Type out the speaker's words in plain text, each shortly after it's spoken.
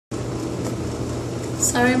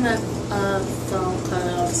Sorry, my phone cut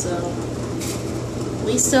off, so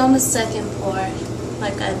we still on the second part.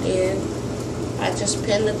 Like I did, I just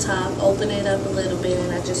pinned the top, open it up a little bit,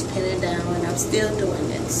 and I just pin it down, and I'm still doing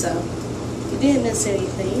it, so you didn't miss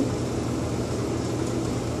anything.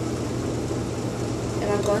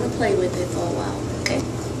 And I'm going to play with it for a while, okay?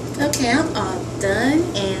 Okay, I'm all done,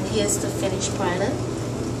 and here's the finished product.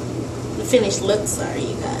 The finished look, sorry,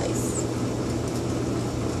 you guys.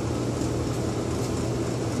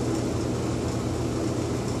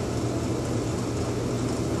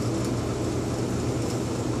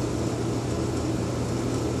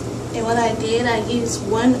 And what I did, I used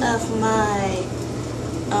one of my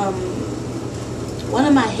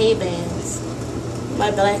hairbands, my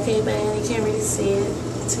black hairband. You can't really see it,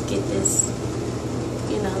 to get this,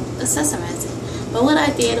 you know, accessorize it. But what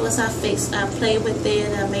I did was I played with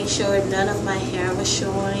it. I made sure none of my hair was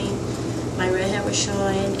showing, my red hair was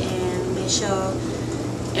showing, and made sure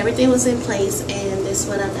everything was in place. And this is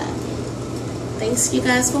what I got. Thanks you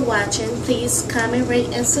guys for watching. Please comment, rate,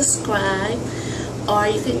 and subscribe. Or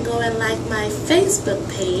you can go and like my Facebook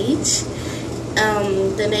page.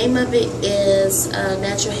 The name of it is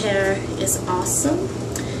Natural Hair is Awesome.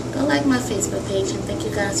 Go like my Facebook page, and thank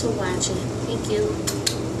you guys for watching. Thank you.